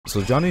So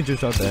Johnny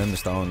just dropped the Hammer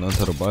style in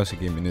Untitled boxing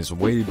game and it's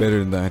way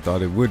better than I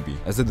thought it would be,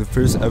 as it's the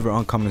first ever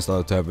uncommon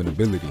style to have an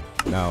ability.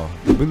 Now,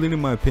 the ability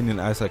in my opinion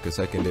acts like a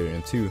secondary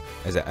M2,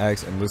 as it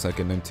acts and looks like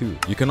an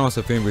M2. You can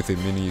also feign with it,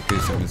 meaning you can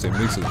sometimes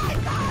mix with it.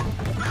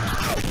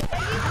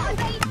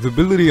 The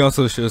ability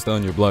also shuts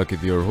down your block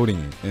if you're holding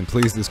it, and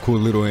plays this cool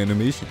little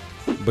animation.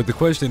 But the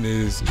question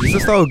is the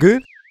style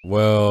good?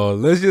 Well,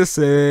 let's just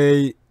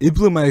say it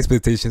blew my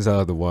expectations out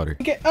of the water.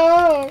 Get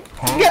up!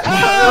 Get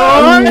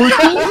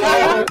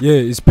up! Yeah,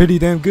 it's pretty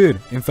damn good.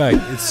 In fact,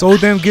 it's so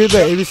damn good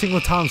that every single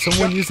time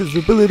someone uses the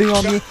ability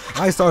on me,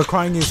 I start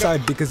crying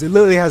inside because it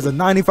literally has a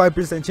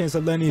 95% chance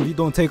of landing if you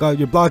don't take out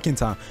your blocking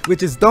time,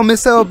 which is dumb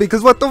as hell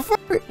because what the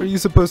fuck are you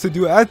supposed to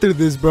do after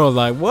this, bro?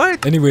 Like,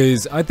 what?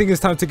 Anyways, I think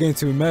it's time to get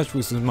into a match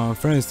with some of my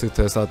friends to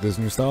test out this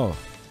new style.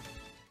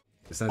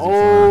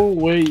 Oh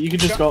wait, you can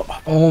just go.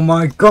 Oh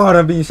my god,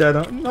 I'm being shot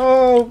out.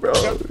 No, bro.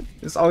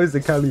 It's always the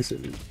Cali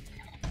shit.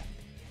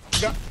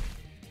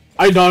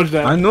 I dodged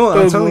that. I know,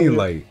 I'm telling you,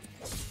 like.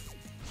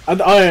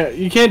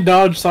 You can't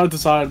dodge side to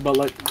side, but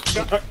like.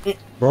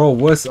 Bro,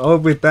 what's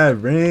up with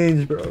that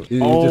range, bro? It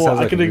just has,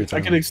 like,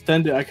 I can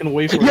extend it. I can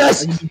wait for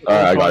yes! it.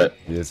 Alright, I got it.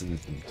 Yes, it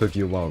took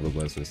you a while, but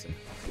let's listen.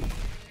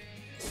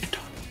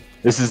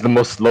 This is the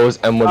most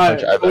slowest M1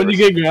 punch I've ever when you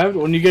get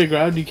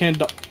grabbed, you can't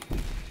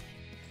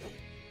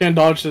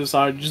dodge to the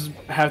side. You just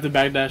have to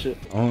backdash it.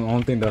 I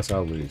don't think that's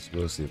how it works.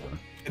 We'll see, bro.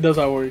 It does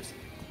how it works.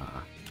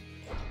 How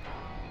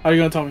are you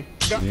gonna tell me?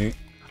 Yeah.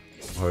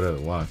 Hold up,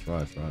 watch.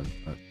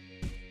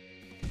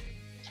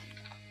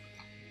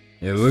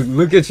 Yeah,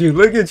 look at you,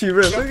 bro. Look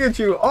at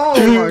you. Oh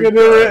my god.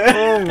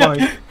 Oh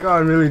my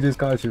god, really just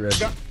caught you,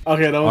 right?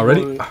 Okay, that was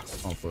already. Oh,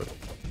 fuck.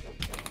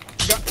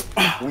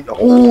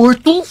 Oh,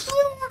 what the fuck?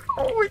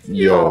 Oh,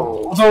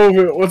 yo.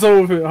 What's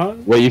up with it, huh?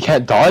 Wait, you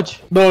can't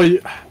dodge? No,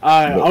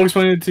 I'll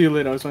explain it to you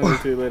later.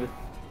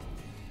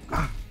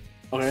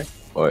 Okay.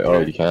 Oh,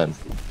 you can.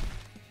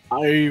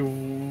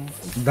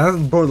 That's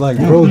bro, like,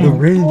 bro, the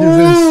range is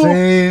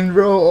insane,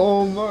 bro.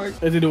 Oh my.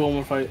 Let's do one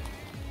more fight.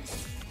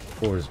 Of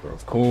course, bro.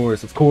 Of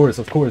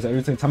course.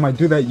 Every time I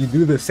do that, you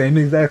do the same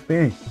exact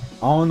thing.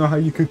 I don't know how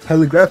you could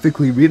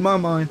telegraphically read my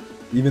mind,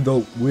 even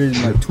though we're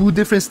in like 2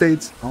 different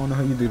states. I don't know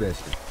how you do that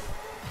shit.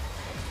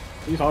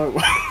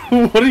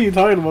 What are you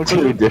talking about?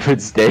 2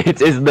 different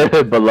states? It's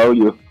literally below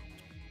you.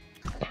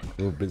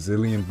 Little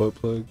Brazilian butt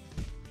plug.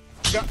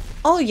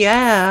 Oh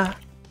yeah.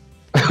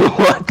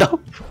 What the?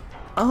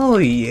 Oh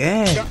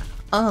yeah.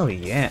 Oh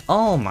yeah.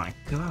 Oh my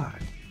god.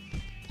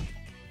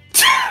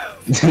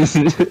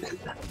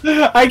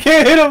 I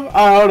can't hit him.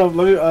 Hold up.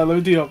 Let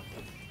me tee up.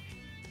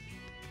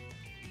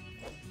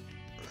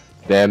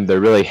 Damn,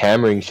 they're really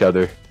hammering each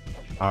other.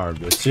 Alright,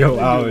 bro. Chill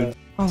out.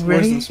 Oh Worse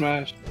really? than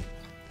Smash.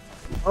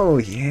 Oh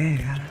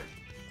yeah.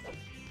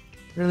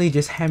 Really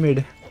just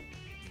hammered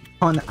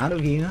on out of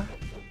here.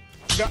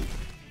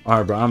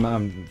 Alright, bro.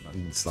 I'm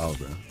slow,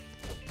 bro.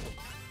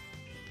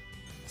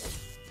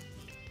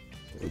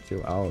 Hey,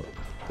 chill out,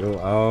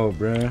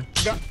 bro.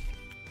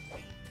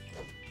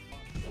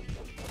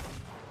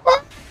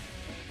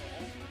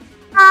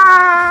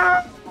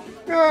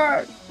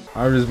 God.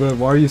 Iris, bro,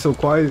 why are you so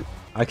quiet?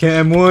 I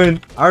can't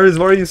M1. Iris,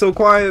 why are you so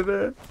quiet,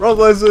 man?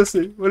 Roblox,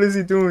 listen. What is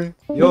he doing?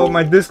 Yo,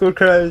 my Discord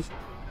crashed.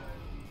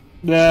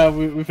 Yeah,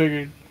 we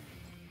figured.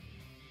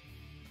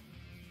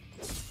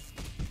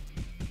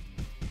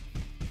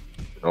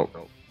 No.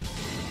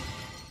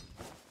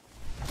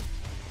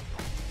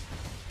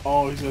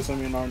 Oh, he's gonna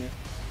send me an Arnie.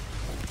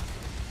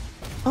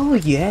 Oh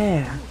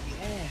yeah.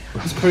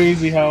 It's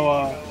crazy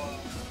how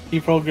he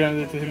programmed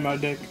it to hit my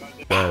dick.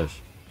 Gosh.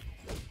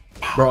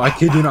 Bro, I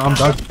kid you not,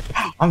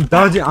 I'm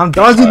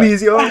dodging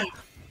these, yo.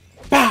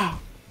 Bow!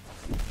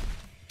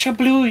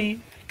 Kablooey!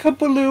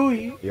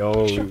 Kablooey!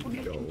 Yo.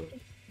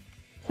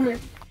 Come here,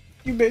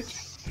 you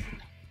bitch.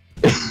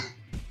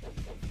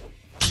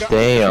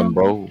 Damn,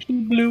 bro.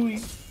 Kablooey.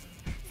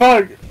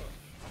 Fuck!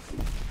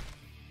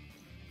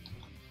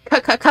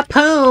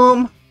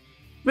 Kapoom!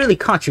 Really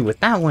caught you with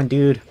that one,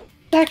 dude.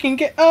 I can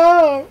get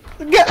up!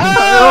 Get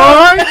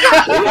up!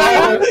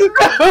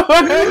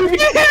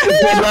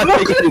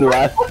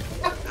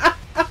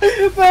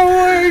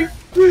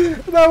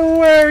 That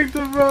worked,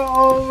 bro!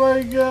 Oh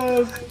my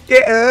god!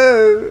 Get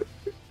up!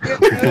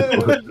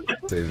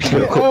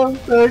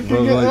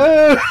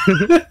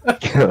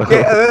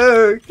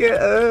 Get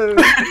up!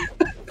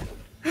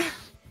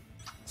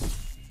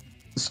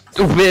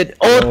 Stupid!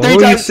 Oh, 3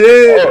 Holy times!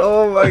 shit!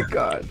 Oh my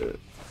god.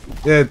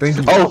 Yeah, thank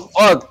you. Oh,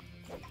 fuck!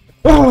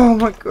 Oh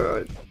my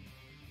god.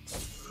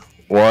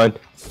 1,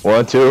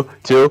 2,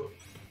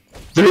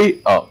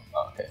 3. Oh,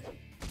 okay.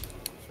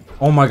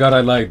 Oh my god,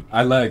 I like.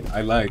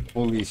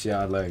 Holy shit,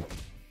 I like.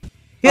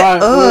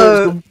 Get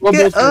up!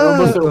 Get up!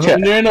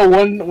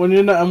 When you're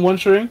in a M1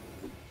 string,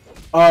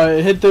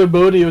 hit their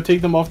ability, it'll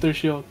take them off their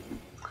shield.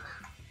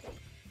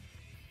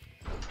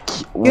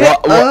 Get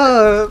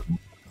up!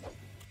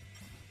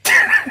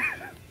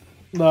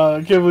 Nah,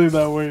 I can't believe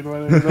that word.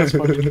 That's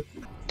fucking.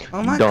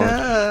 Oh my Don't.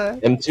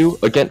 god!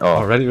 M2 again.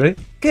 Oh, Ready?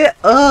 Get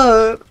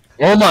up!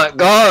 oh my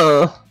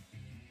god!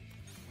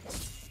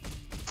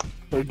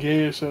 The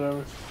gayest shit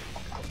ever.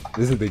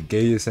 This is the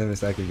gayest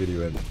 7-second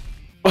video ever.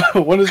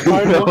 When is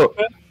Pride Month?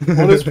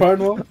 When is Pride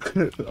Month?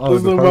 Oh, This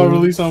is the about Pride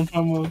release on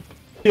Pride Month.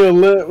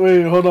 Yo,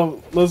 wait, hold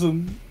up,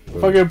 listen.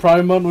 Fucking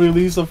Pride Month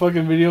release a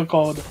fucking video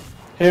called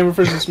Hammer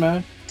vs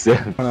Smash.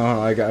 Hold on,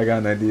 I got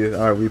an idea.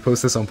 Alright, we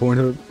post this on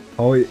Pornhub.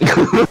 Oh wait.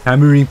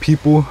 Hammering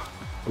people,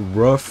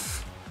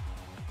 rough,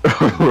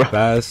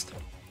 fast,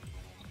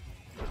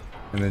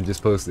 and then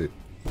just post it.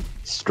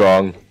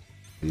 Strong.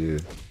 Yeah.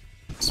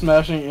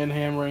 Smashing and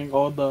hammering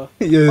all the.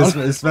 Yeah,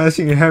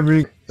 smashing and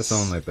hammering.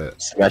 Something like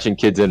that. Smashing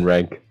kids in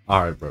rank.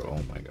 Alright, bro.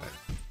 Oh my god.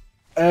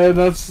 And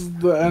that's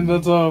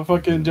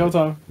fucking jail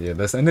time. Yeah,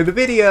 that's the end of the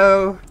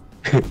video.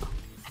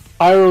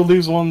 Pyro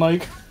leaves 1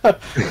 like.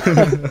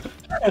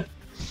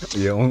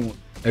 Yeah,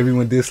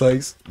 everyone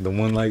dislikes the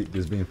 1 like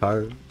just being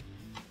fired.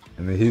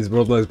 And then his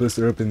Roblox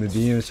blister up in the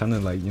DMs trying to,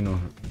 like, you know.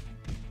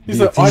 He's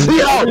be a like, team.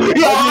 what?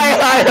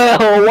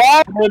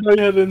 I know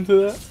you had into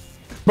that.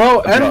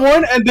 Bro,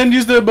 N1 and then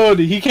use the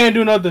ability. He can't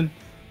do nothing.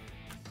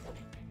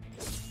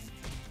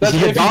 That's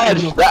if he can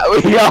do.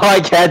 Yo, I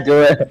can't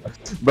do it.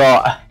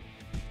 Bro,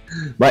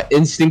 my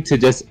instinct to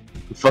just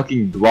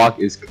fucking block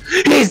is.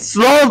 He's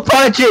slow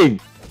punching!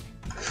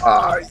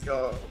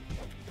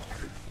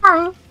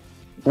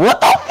 What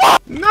the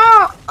fuck?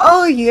 No!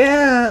 Oh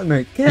yeah!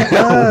 Man, get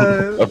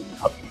up!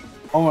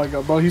 Oh my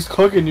god, bro, he's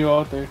cooking you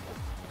out there.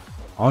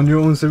 On your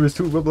own servers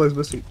too, Roblox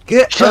blister.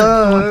 Get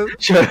up!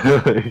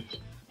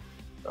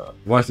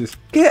 Watch this.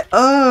 Get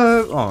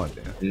up! Oh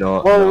damn.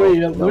 No. Oh no, wait,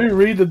 no. let me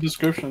read the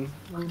description.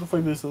 What the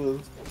fuck this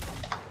is?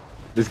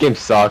 This game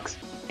sucks.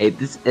 Hey,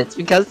 it's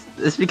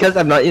because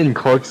I'm not in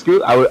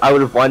corkscrew. I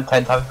would have won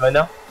 10 times by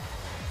now.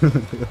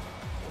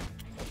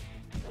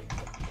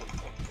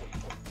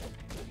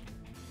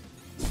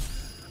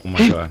 Oh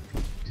my god.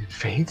 He did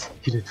faint?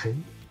 He did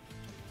faint?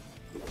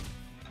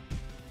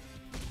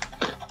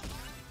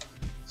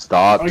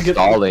 Stop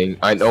stalling.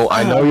 I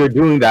know you're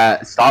doing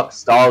that. Stop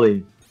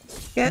stalling.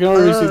 You can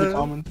already see the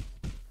comments.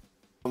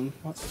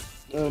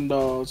 And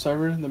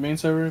server, the main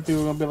server,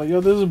 people are gonna be like,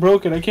 yo, this is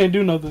broken, I can't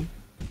do nothing.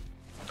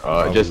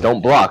 Just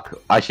don't block.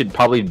 I should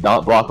probably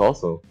not block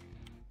also.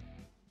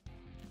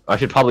 I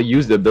should probably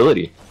use the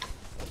ability.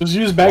 Just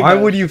use back. Why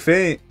would you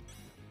faint?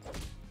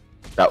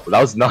 That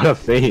was not a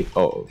feint.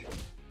 Oh.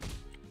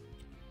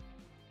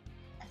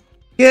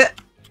 Get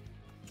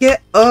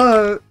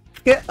up!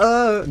 Get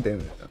up! Damn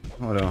it.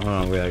 Hold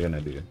on, wait, I got an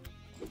idea.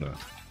 No.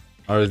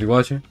 Alright, is he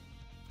watching?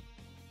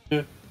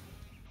 Yeah.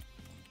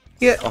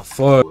 Get a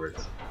fuck.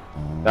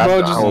 That's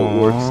Bro, not just- how it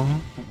works.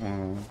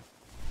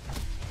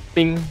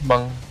 Bing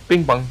bong,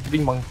 bing bong,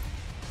 bing bong.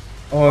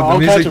 Oh, I'll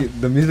catch him.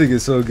 the music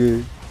is so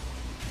good.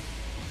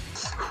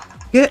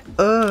 Get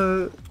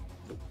up!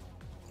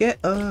 Get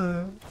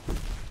up!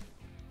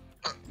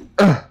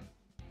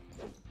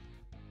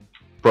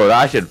 Bro,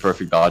 that shit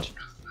perfect dodge.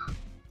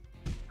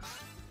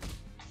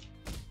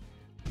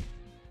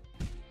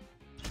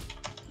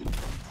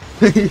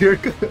 You're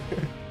good.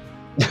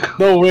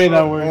 No way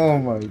that worked. Oh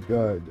my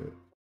god.